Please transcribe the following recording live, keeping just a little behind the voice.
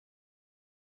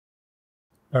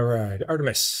All right,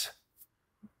 Artemis.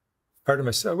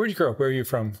 Artemis, where'd you grow up? Where are you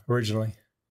from originally?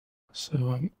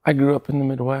 So I grew up in the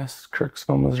Midwest,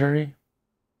 Kirksville, Missouri.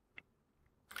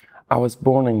 I was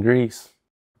born in Greece.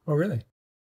 Oh, really?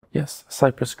 Yes,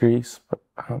 Cyprus, Greece. But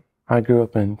I grew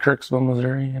up in Kirksville,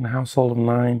 Missouri, in a household of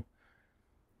 9,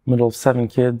 middle of 7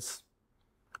 kids.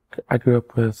 I grew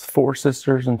up with 4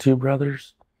 sisters and 2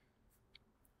 brothers.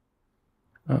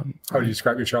 How do you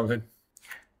describe your childhood?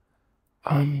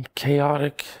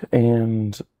 Chaotic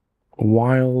and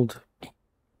wild,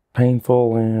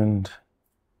 painful and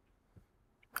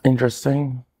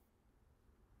interesting,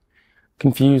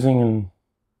 confusing and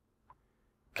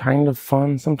kind of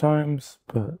fun sometimes,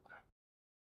 but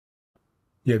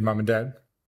You had mom and dad?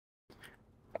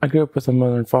 I grew up with a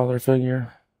mother and father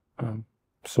figure,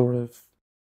 sort of.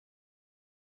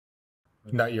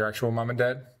 Not your actual mom and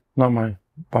dad? Not my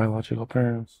biological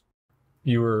parents.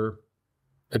 You were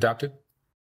adopted?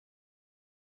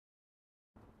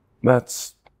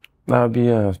 That would be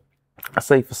a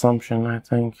safe assumption, I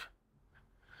think.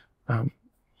 Um,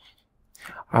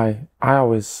 I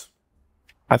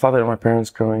thought they were my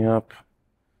parents growing up.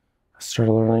 I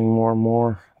started learning more and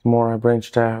more. The more I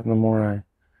branched out, the more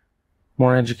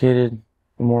educated,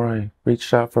 the more I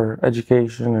reached out for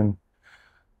education and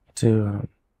to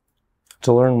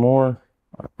learn more.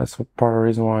 That's part of the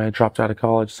reason why I dropped out of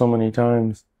college so many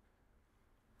times.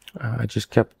 I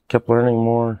just kept learning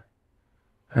more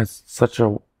at such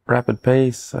a rapid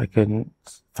pace. I couldn't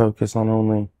focus on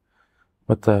only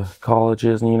what the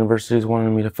colleges and universities wanted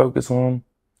me to focus on.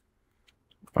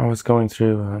 I was going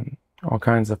through all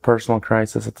kinds of personal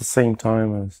crisis at the same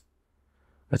time as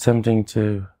attempting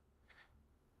to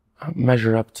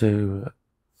measure up to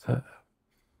the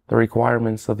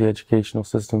requirements of the educational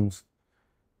systems,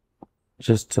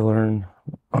 just to learn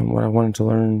what I wanted to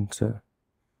learn to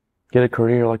get a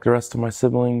career like the rest of my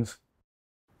siblings.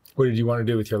 What did you want to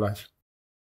do with your life?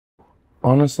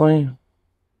 Honestly,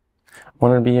 I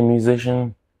wanted to be a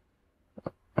musician.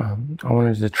 I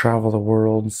wanted to travel the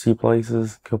world and see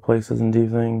places, go places and do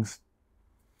things.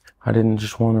 I didn't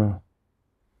just want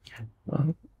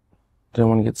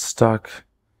to get stuck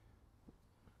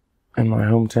in my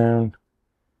hometown.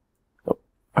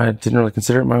 I didn't really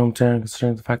consider it my hometown,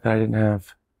 considering the fact that I didn't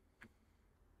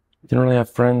really have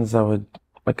friends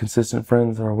like consistent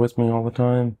friends that were with me all the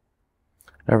time.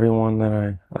 Everyone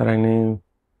that I knew,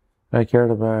 that I cared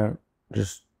about,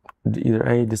 just either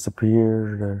A,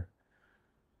 disappeared or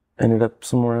ended up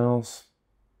somewhere else,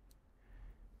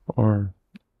 or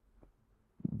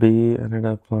B, ended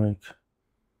up like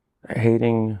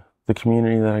hating the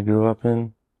community that I grew up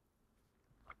in.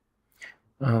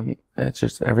 It's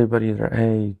just everybody either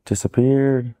A,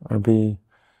 disappeared, or B,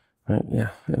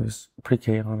 yeah, it was pretty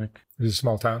chaotic. It was a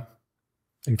small town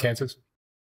in Kansas?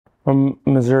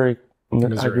 Missouri. I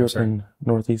Missouri, grew up sorry. in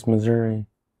Northeast Missouri.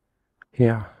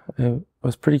 Yeah, it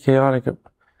was pretty chaotic.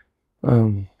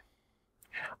 A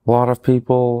lot of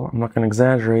people, I'm not going to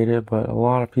exaggerate it, but a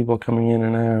lot of people coming in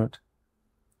and out.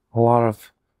 A lot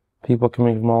of people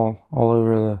coming from all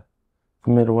over the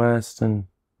Midwest and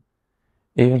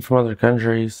even from other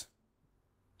countries.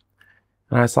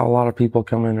 And I saw a lot of people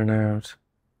come in and out.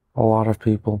 A lot of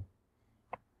people.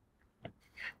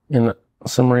 And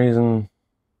some reason,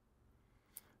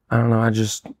 I don't know,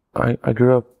 I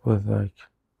grew up with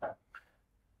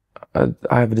I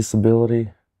have a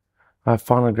disability. I have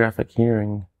phonographic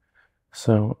hearing.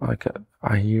 So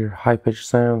I hear high-pitched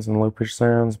sounds and low-pitched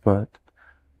sounds, but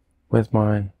with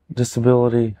my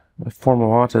disability, the form of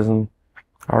autism,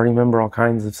 I already remember all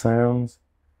kinds of sounds.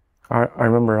 I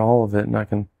remember all of it, and I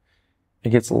can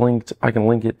link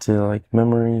it to like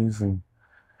memories and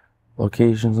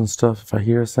locations and stuff if I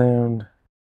hear a sound.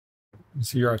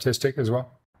 So you're autistic as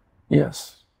well?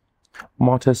 Yes. I'm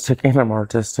autistic and I'm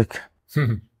artistic.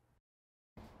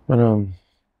 But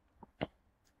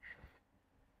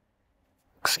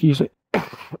excuse me.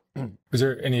 Was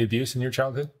there any abuse in your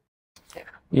childhood?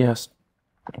 Yes.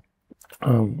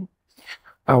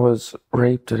 I was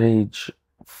raped at age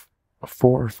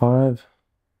 4 or 5.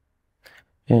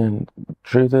 And the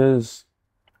truth is,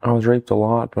 I was raped a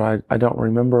lot, but I don't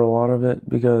remember a lot of it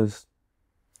because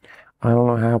I don't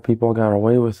know how people got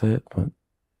away with it, but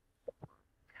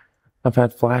I've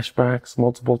had flashbacks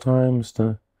multiple times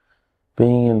to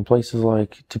being in places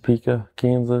like Topeka,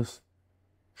 Kansas.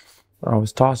 I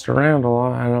was tossed around a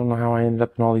lot. I don't know how I ended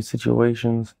up in all these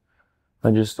situations.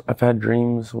 I've had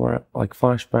dreams like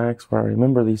flashbacks where I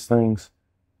remember these things.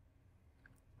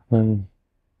 And,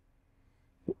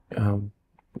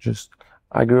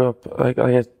 I grew up, like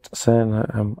I said,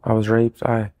 I was raped.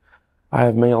 I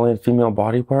have male and female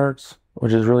body parts,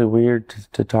 which is really weird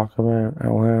to talk about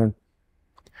out loud.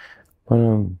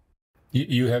 But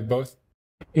You have both?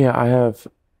 yeah, I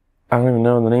don't even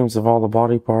know the names of all the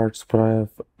body parts, but I have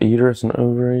a uterus and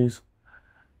ovaries,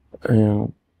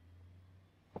 and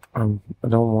I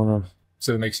don't want to.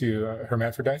 So it makes you a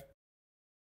hermaphrodite?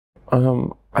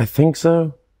 I think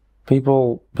so.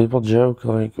 People joke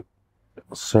like,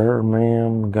 sir,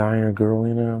 ma'am, guy or girl,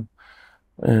 you know,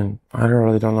 and I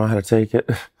really don't know how to take it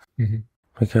Mm-hmm.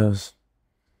 because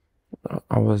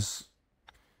I was.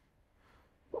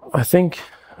 I think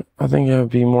I would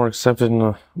be more accepted in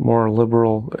a more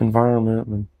liberal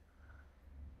environment,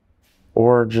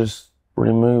 or just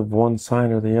remove one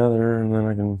side or the other, and then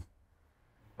I can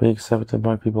be accepted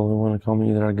by people who want to call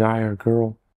me either a guy or a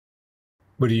girl.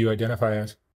 What do you identify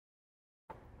as?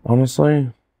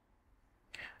 Honestly,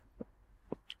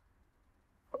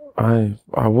 I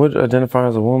would identify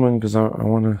as a woman because I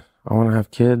wanna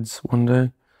have kids one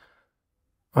day.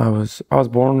 I was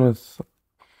born with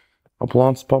a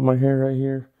blonde spot in my hair right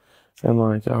here, and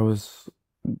like I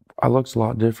looked a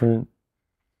lot different,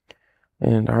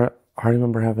 and I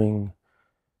remember having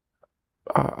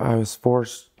I was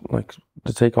forced like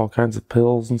to take all kinds of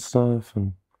pills and stuff,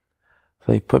 and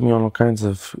they put me on all kinds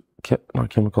of not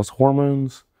chemicals,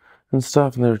 hormones and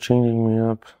stuff, and they were changing me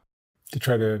up. To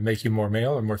try to make you more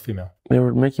male or more female? They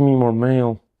were making me more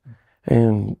male,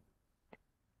 and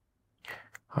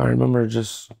I remember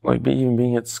just like even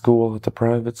being at school, at the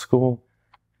private school,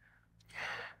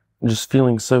 just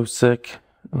feeling so sick.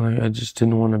 Like I just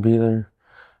didn't want to be there.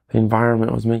 The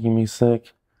environment was making me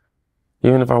sick.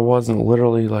 Even if I wasn't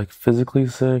literally like physically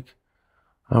sick,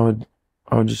 I would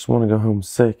just want to go home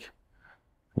sick.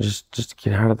 Just to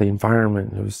get out of the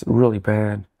environment. It was really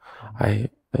bad.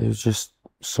 It was just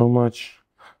so much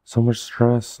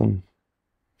stress and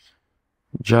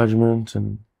judgment,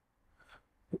 and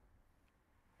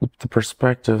the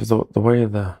perspective, the way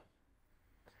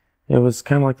it was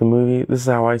kind of like the movie. This is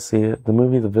how I see it. The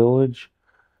movie The Village.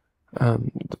 Are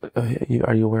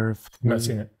you aware of? I've not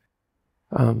seen it.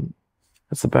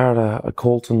 It's about a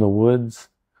cult in the woods.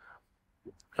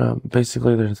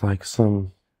 Basically, there's like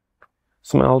some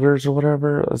elders or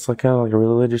whatever. It's like kind of like a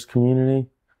religious community.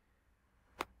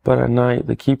 But at night,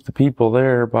 they keep the people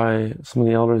there by some of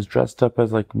the elders dressed up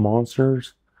as like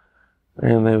monsters,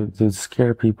 and they would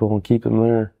scare people and keep them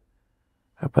there.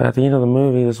 But at the end of the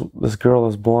movie, this girl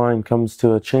is blind, comes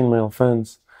to a chainmail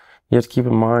fence. You have to keep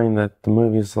in mind that the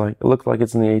movie is like, it looked like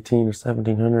it's in the 18 or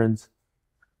 1700s.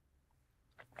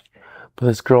 But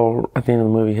this girl at the end of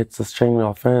the movie hits this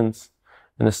chainmail fence,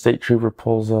 and a state trooper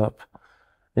pulls up,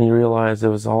 and you realize it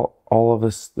was all of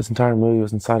this entire movie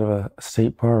was inside of a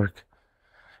state park.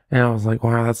 And I was like,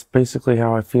 wow, that's basically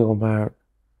how I feel about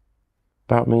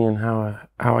me and how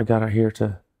I got out here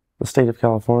to the state of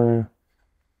California.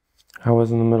 I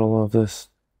was in the middle of the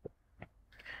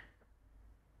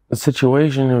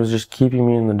situation. It was just keeping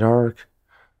me in the dark,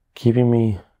 keeping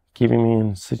me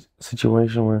in a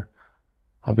situation where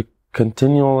I'll be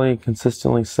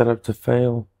consistently set up to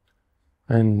fail,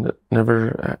 and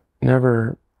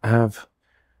never have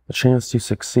a chance to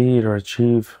succeed or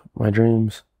achieve my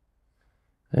dreams.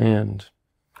 And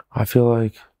I feel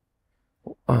like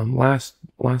last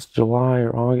July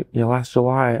or August, last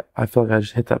July, I feel like I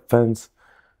just hit that fence,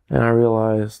 and I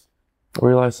realized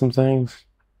some things.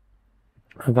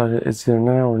 I thought it's either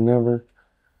now or never.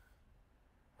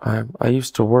 I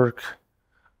used to work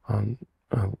on.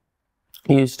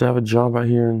 I used to have a job out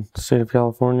here in the state of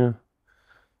California,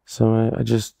 so I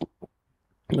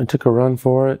took a run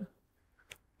for it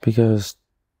because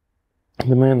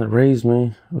the man that raised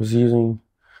me was using.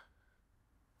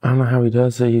 I don't know how he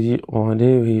does it.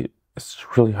 It's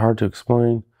really hard to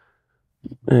explain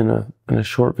in a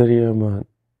short video, but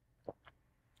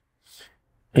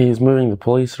he's moving the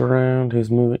police around.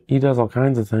 He does all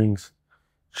kinds of things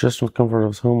just from the comfort of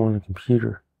his home on a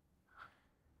computer.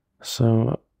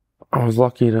 So I was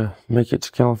lucky to make it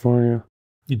to California.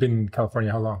 You've been in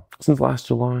California how long? Since last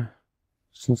July.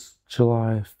 Since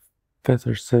July 5th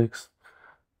or 6th.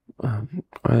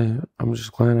 I'm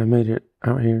just glad I made it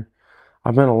out here.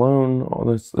 I've been alone all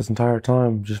this entire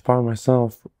time, just by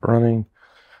myself, running.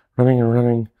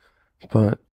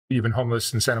 But You've been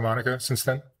homeless in Santa Monica since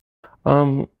then?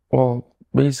 well,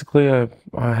 basically,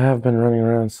 I have been running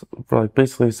around for like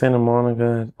basically Santa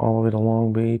Monica all the way to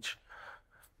Long Beach,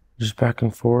 just back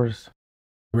and forth.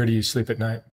 Where do you sleep at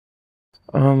night?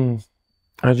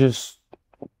 I just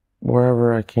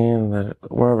wherever I can,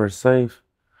 wherever it's safe.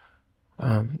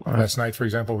 Last night, for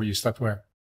example, where you slept where?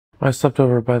 I slept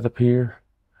over by the pier.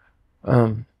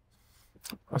 So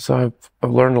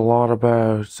I've learned a lot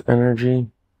about energy,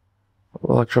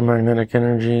 electromagnetic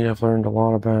energy. I've learned a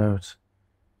lot about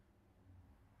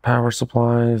power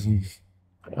supplies and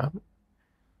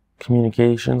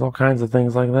communications, all kinds of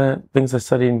things like that. Things I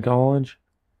studied in college,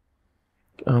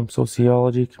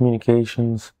 sociology,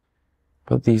 communications.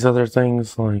 But these other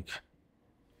things, like,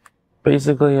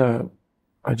 basically, I've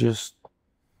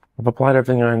applied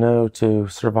everything I know to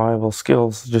survival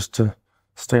skills just to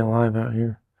stay alive out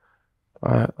here.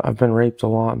 I've been raped a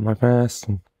lot in my past,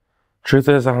 and truth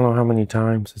is, I don't know how many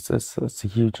times. It's a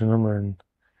huge number, and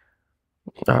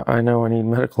I know I need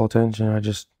medical attention. I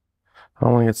don't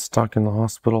want to get stuck in the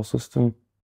hospital system.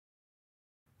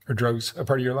 Are drugs a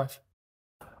part of your life?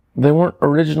 They weren't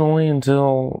originally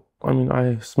until,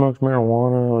 I smoked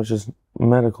marijuana, which is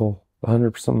medical,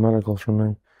 100% medical for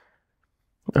me.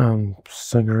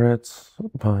 Cigarettes,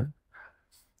 but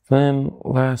then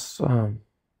last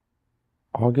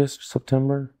August,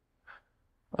 September,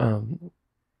 I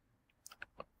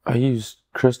used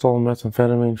crystal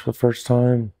methamphetamine for the first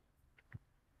time.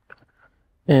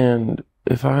 And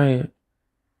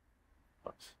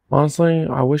honestly,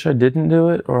 I wish I didn't do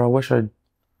it, or I wish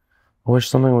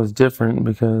something was different,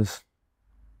 because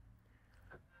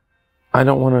I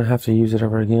don't want to have to use it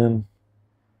ever again.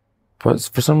 But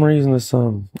for some reason, this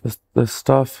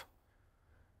stuff,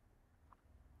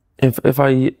 I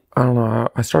don't know,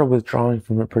 I started withdrawing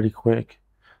from it pretty quick.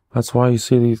 That's why you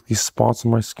see these spots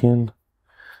on my skin,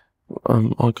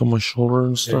 like on my shoulder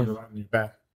and stuff. Yeah, on your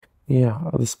back. Yeah,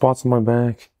 the spots on my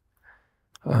back.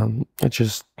 It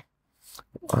just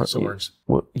Sores.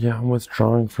 Yeah, I'm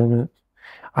withdrawing from it.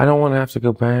 I don't want to have to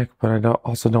go back, but I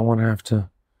also don't want to have to.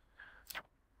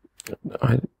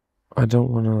 I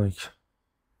don't want to, like.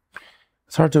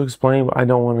 It's hard to explain, but I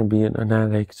don't want to be an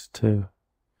addict to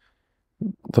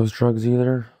those drugs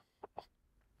either.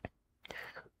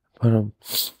 But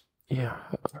yeah.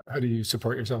 How do you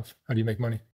support yourself? How do you make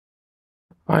money?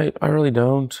 I really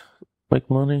don't make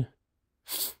money.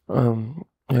 I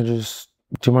just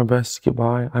do my best to get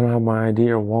by. I don't have my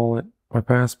ID or wallet, my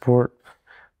passport.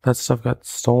 That stuff got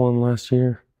stolen last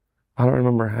year. I don't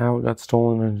remember how it got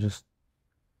stolen.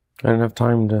 I didn't have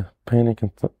time to panic,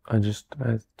 and I had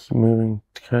to keep moving.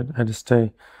 I had to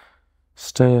stay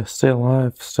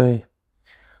alive, stay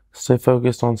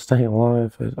focused on staying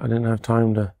alive. I didn't have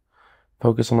time to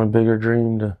focus on my bigger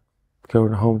dream to go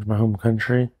to my home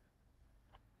country.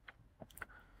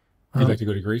 You'd like to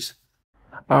go to Greece?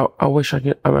 I wish I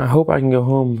could. I hope I can go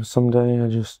home someday.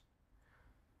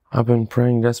 I've been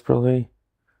praying desperately,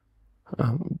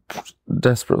 to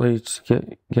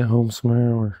get home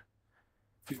somewhere, or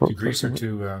to Greece or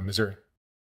to Missouri?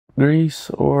 Greece,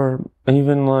 or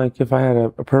even like if I had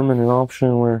a permanent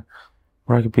option where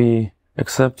I could be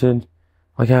accepted.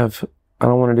 I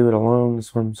don't want to do it alone.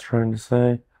 That's what I'm trying to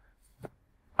say.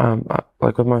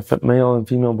 Like with my male and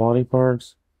female body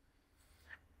parts.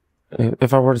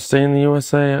 If I were to stay in the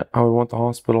USA, I would want the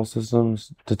hospital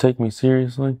systems to take me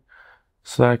seriously,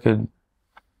 so that I could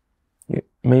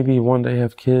maybe one day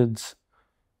have kids.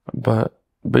 But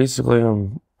basically,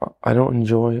 I don't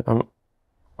enjoy.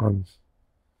 I'm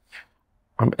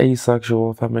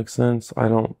asexual, if that makes sense. I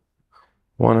don't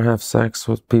want to have sex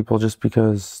with people just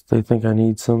because they think I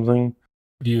need something.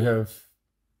 Do you have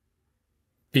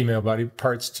female body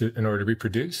parts in order to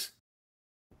reproduce?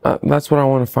 That's what I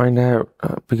want to find out,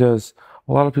 because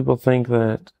a lot of people think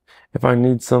that if I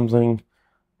need something,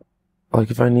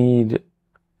 like if I need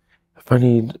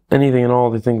anything at all,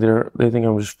 they think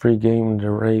I'm just free game to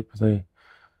rape.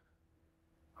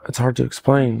 It's hard to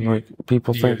explain. Like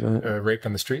people think that raped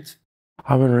on the streets.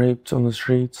 I've been raped on the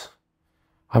streets.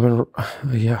 I've been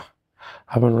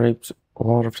raped a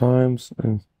lot of times,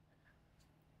 and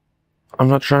I'm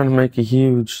not trying to make a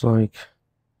huge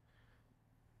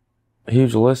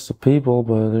list of people,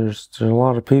 but there's a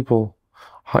lot of people,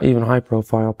 even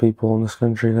high-profile people in this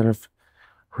country, that have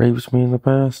raped me in the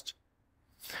past.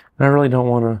 And I really don't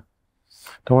want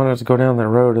to have to go down that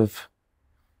road of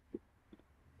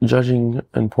judging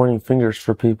and pointing fingers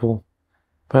for people.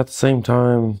 But at the same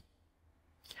time,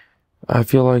 I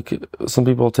feel like some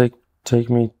people take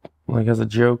me like as a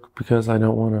joke, because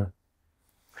I'm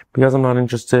not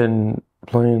interested in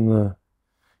playing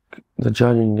the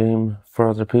judging game for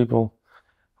other people.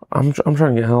 I'm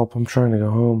trying to get help. I'm trying to go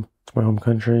home to my home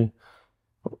country.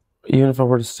 Even if I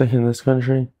were to stay in this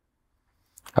country,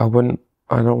 I don't want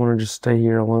to just stay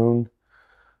here alone.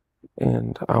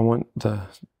 And I want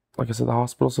like I said, the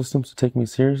hospital systems to take me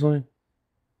seriously.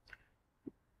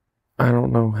 I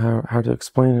don't know how to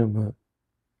explain it, but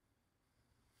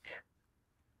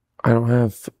I don't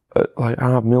have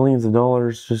millions of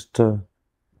dollars I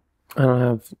don't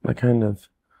have that kind of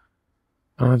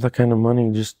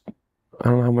money. I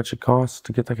don't know how much it costs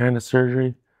to get that kind of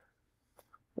surgery.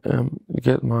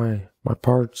 get my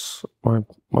parts, my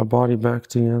body back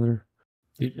together.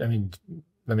 I mean,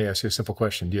 let me ask you a simple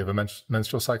question. Do you have a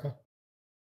menstrual cycle?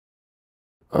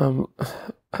 Um,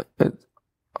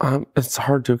 it's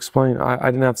hard to explain. I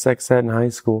didn't have sex ed in high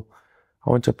school. I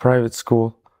went to private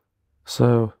school.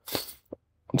 So,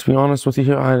 to be honest with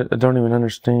you, I don't even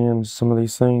understand some of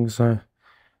these things.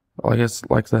 It's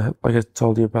like I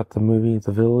told you about the movie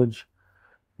The Village.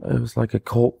 It was like a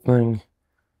cult thing.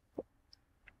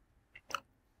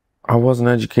 I wasn't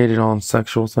educated on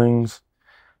sexual things,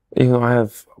 even though I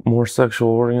have more sexual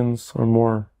organs or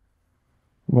more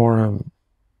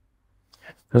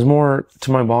there's more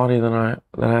to my body than I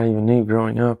even knew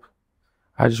growing up.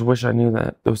 I just wish I knew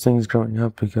those things growing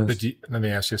up because. But let me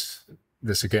ask you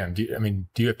this again. Do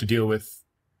you have to deal with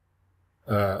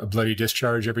a bloody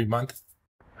discharge every month?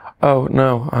 Oh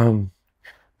no,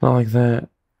 not like that.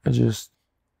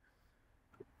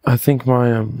 I think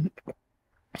my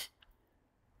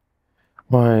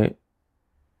my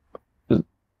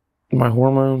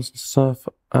hormones and stuff.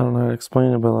 I don't know how to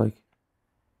explain it, but like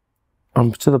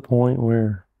I'm to the point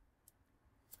where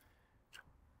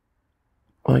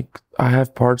like I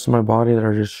have parts of my body that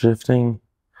are just shifting,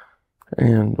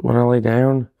 and when I lay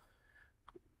down,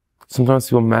 sometimes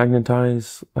people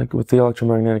magnetize, like with the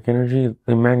electromagnetic energy,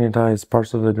 they magnetize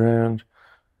parts of the ground,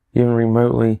 even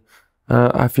remotely.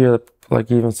 I feel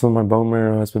like even some of my bone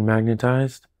marrow has been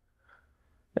magnetized,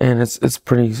 and it's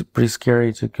pretty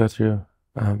scary to go through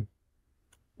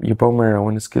your bone marrow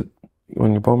when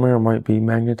your bone marrow might be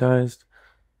magnetized.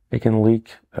 It can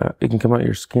leak. It can come out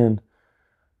your skin.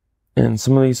 And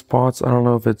some of these spots, I don't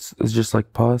know if it's just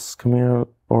like pus coming out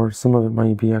or some of it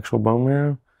might be actual bone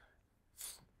marrow.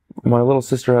 My little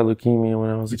sister had leukemia when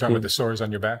I was a kid. You talking about the sores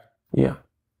on your back? Yeah.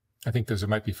 I think those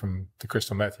might be from the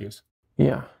crystal meth use.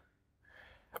 Yeah.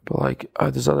 But like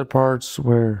there's other parts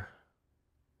where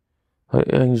I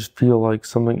can just feel like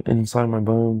something inside my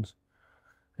bones.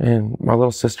 And my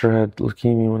little sister had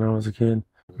leukemia when I was a kid.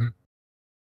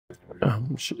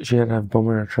 Mm-hmm. She had to have bone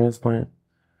marrow transplant.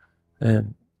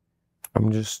 And I'm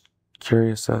just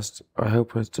curious I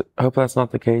hope that's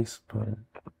not the case, but.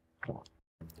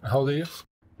 How old are you?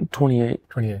 28.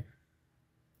 28. Do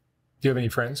you have any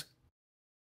friends?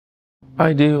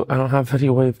 I do. I don't have any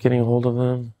way of getting a hold of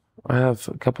them. I have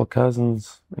a couple of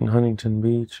cousins in Huntington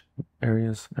Beach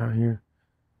areas out here.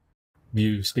 Do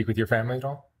you speak with your family at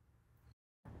all?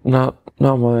 Not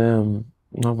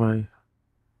my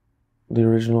the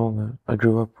original that I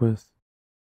grew up with.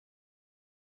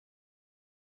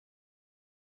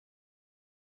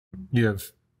 Do you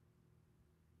have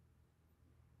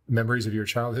memories of your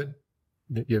childhood?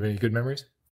 Do you have any good memories?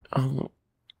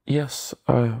 Yes,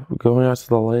 going out to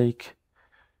the lake,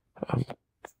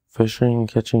 fishing,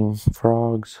 catching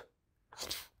frogs,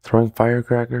 throwing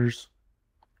firecrackers,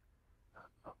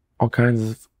 all kinds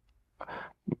of.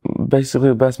 Basically,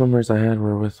 the best memories I had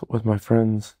were with my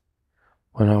friends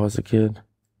when I was a kid.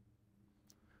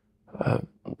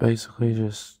 Basically,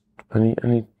 just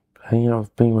any hanging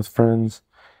out, being with friends,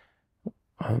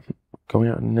 going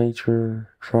out in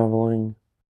nature, traveling.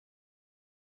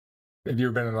 Have you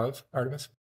ever been in love, Artemis?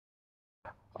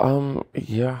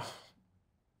 Yeah.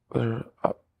 There,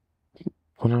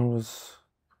 when I was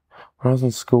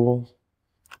in school,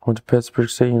 I went to Pittsburgh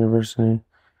State University.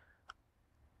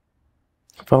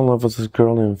 I fell in love with this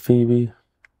girl named Phoebe.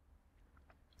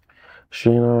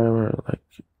 She and I were like,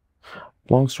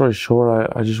 long story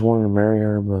short, I just wanted to marry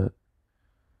her, but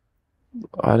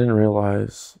I didn't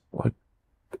realize, like,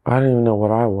 I didn't even know what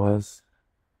I was.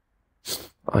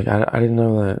 Like, I didn't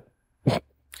know that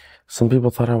some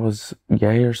people thought I was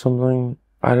gay or something.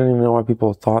 I didn't even know why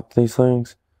people thought these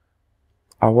things.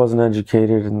 I wasn't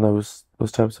educated in those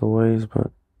types of ways,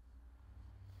 but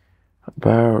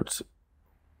about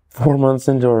 4 months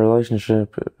into our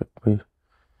relationship, we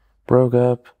broke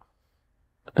up,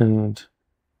 and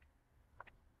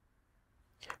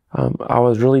I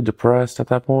was really depressed at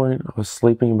that point. I was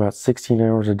sleeping about 16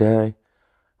 hours a day,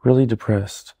 really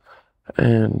depressed,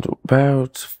 and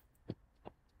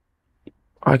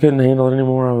I couldn't handle it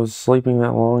anymore. I was sleeping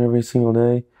that long every single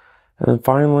day, and then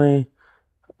finally,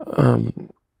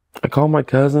 I called my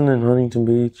cousin in Huntington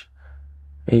Beach.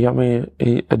 He got me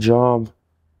a job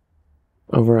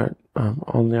over at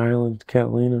on the island,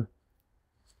 Catalina.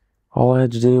 All I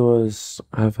had to do was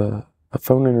have a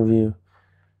phone interview.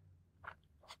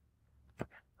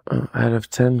 I had a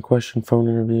 10-question phone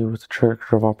interview with the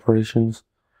director of operations.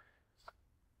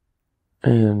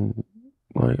 And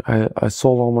like I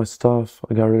sold all my stuff.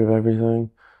 I got rid of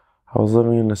everything. I was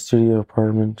living in a studio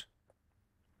apartment.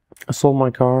 I sold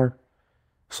my car,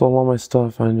 sold all my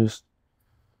stuff.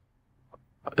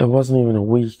 It wasn't even a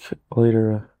week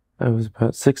later. It was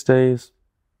about 6 days.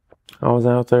 I was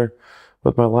out there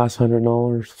with my last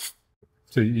 $100.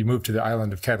 So you moved to the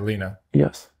island of Catalina.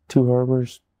 Yes, 2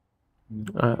 harbors.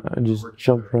 I just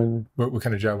jumped right in. What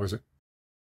kind of job was it?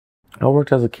 I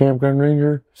worked as a campground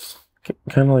ranger,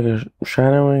 kind of like a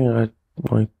shadowing. I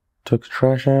like took the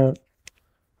trash out,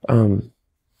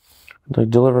 like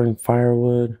delivering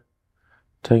firewood,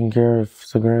 taking care of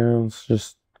the grounds,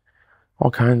 just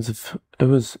all kinds of. It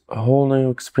was a whole new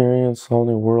experience, a whole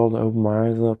new world to open my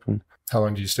eyes up. And How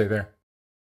long did you stay there?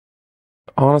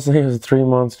 honestly, it was a 3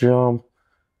 month job.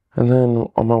 And then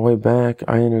on my way back,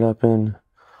 I ended up in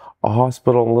a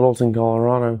hospital in Littleton,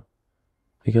 Colorado,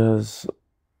 because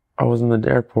I was in the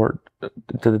airport,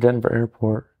 to the Denver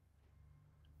airport,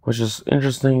 which is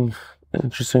interesting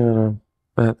that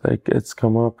it's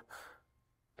come up,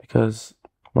 because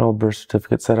my old birth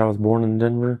certificate said I was born in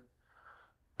Denver,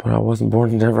 but I wasn't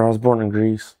born in Denver. I was born in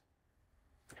Greece,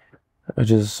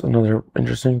 which is another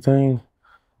interesting thing.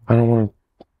 I don't want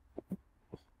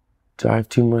to dive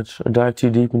too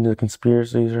deep into the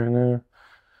conspiracies right now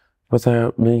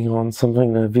without being on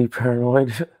something to be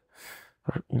paranoid.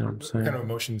 You know what I'm saying? What kind of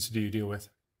emotions do you deal with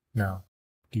now?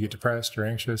 Do you get depressed or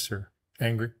anxious or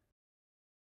angry?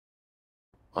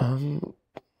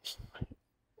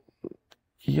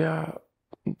 Yeah,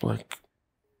 like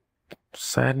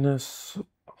sadness.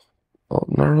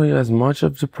 Not really as much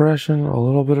of depression, a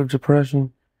little bit of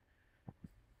depression,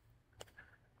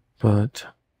 but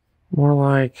more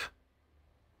like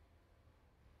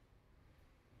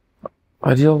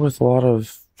I deal with a lot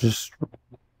of just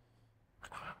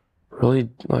really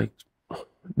like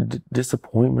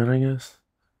disappointment, I guess.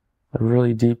 A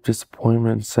really deep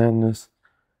disappointment and sadness.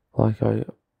 Like I'm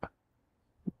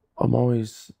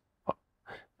always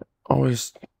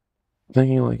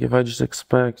thinking, like, if I just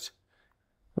expect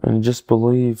and just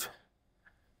believe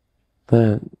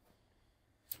that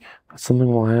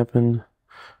something will happen,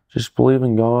 just believe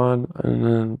in God, and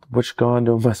then which God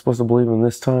am I supposed to believe in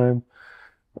this time?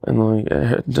 And like,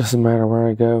 it doesn't matter where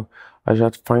I go, I just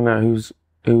have to find out who's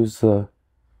the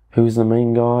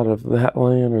main God of that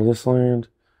land or this land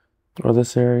or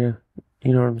this area.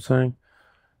 You know what I'm saying?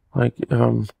 Like, if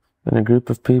I'm in a group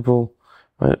of people,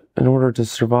 in order to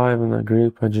survive in that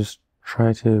group, I just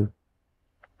try to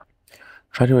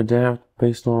adapt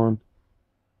based on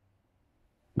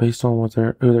what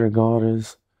who their God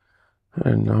is.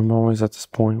 And I'm always at this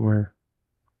point where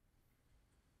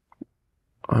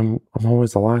I'm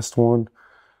always the last one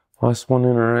in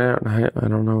or out, and I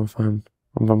don't know if I'm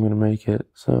gonna make it.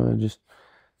 So I just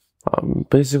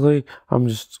basically I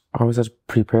always have to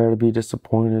prepare to be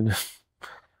disappointed,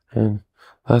 and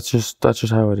that's just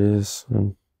how it is.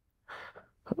 And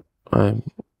I'm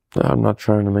not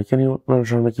trying to make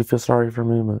you feel sorry for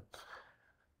me, but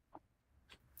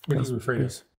what are you afraid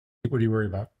of? What do you worry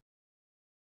about?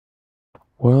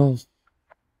 Well,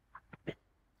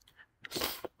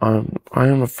 I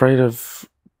am afraid of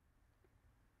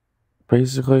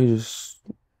basically just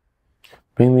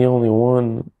being the only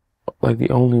one,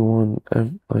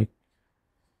 and like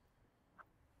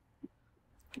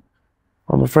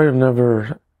I'm afraid of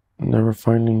never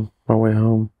finding my way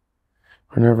home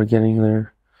or never getting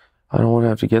there. I don't want to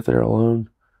have to get there alone.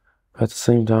 At the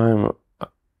same time,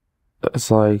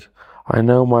 it's like I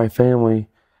know my family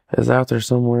is out there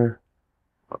somewhere.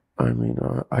 I mean,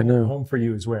 I know. Home for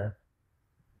you is where?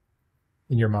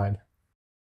 In your mind?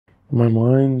 My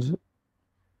mind,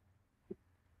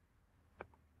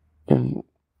 and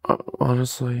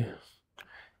honestly,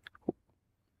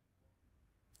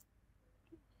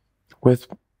 with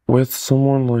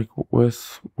someone, like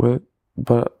with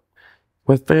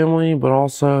family, but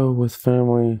also with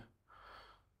family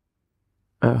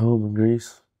at home in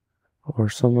Greece or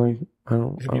something.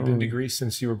 Have you been to Greece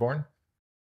since you were born?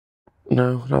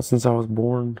 No, not since I was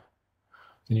born.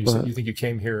 And you said you think you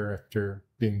came here after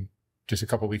being just a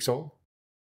couple weeks old?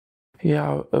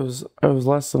 Yeah, it was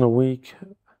less than a week.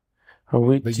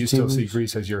 But you still see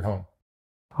Greece as your home?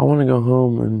 I want to go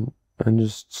home and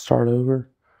just start over,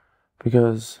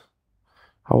 because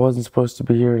I wasn't supposed to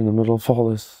be here in the middle of all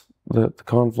this, the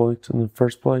conflict in the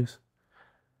first place.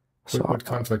 So what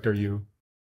conflict are you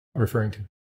referring to?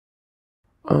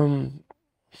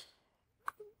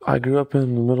 I grew up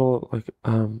in the middle of, like,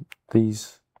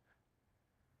 these,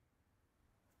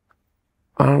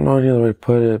 I don't know any other way to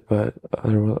put it, but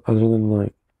other than,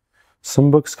 like, some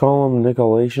books call them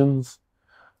Nicolaitans.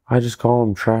 I just call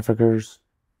them traffickers,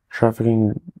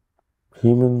 trafficking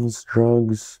humans,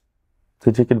 drugs.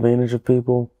 They take advantage of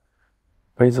people.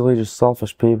 Basically just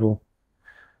selfish people.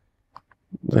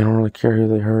 They don't really care who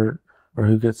they hurt or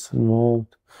who gets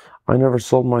involved. I never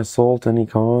sold my soul to any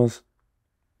cause.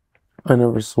 I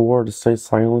never swore to stay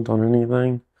silent on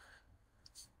anything.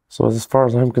 So as far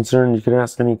as I'm concerned, you could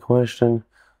ask any question,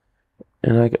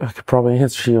 and I could probably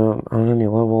answer you on any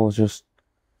level. It's just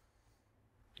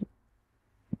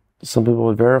some people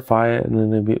would verify it,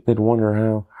 and then they'd wonder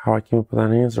how I came up with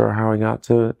that answer or how I got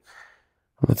to it.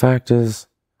 And the fact is,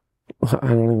 I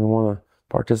don't even want to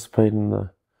participate in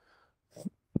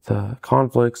the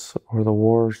conflicts or the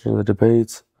wars or the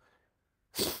debates,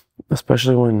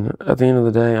 especially when at the end of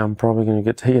the day I'm probably going to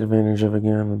get taken advantage of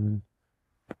again. And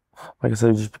like I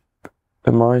said, just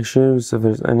in my shoes, if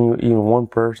there's even one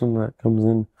person that comes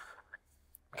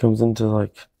into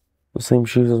like the same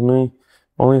shoes as me,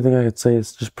 only thing I could say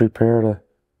is just prepare to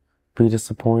be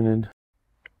disappointed.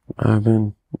 I've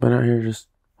been out here just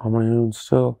on my own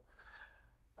still.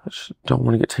 I just don't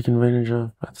want to get taken advantage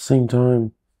of. At the same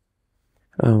time,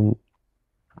 it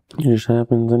just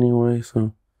happens anyway,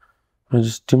 so I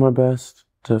just do my best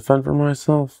to fend for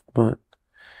myself, but at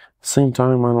the same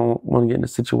time, I don't want to get in a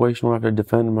situation where I have to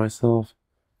defend myself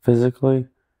physically.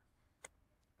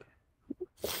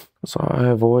 So I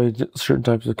avoid certain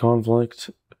types of conflict,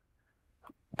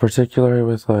 particularly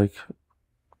with like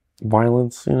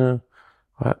violence, you know.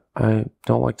 I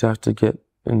don't like to have to get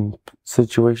in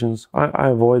situations. I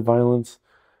avoid violence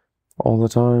all the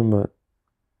time, but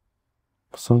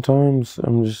sometimes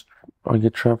I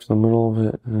get trapped in the middle of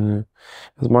it, and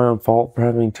it's my own fault for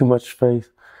having too much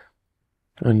faith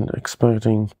and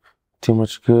expecting too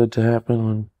much good to happen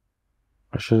when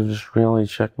I should have just really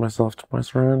checked myself to my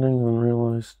surroundings and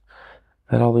realized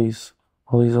that all these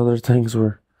other things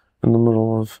were in the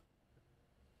middle of,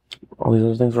 all these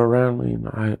other things were around me,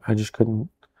 and I just couldn't,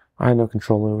 I had no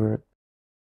control over it.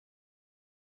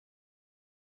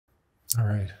 All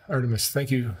right. Artemis,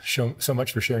 thank you so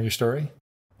much for sharing your story.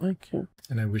 Thank you.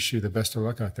 And I wish you the best of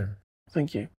luck out there.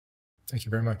 Thank you. Thank you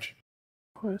very much.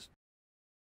 Of course.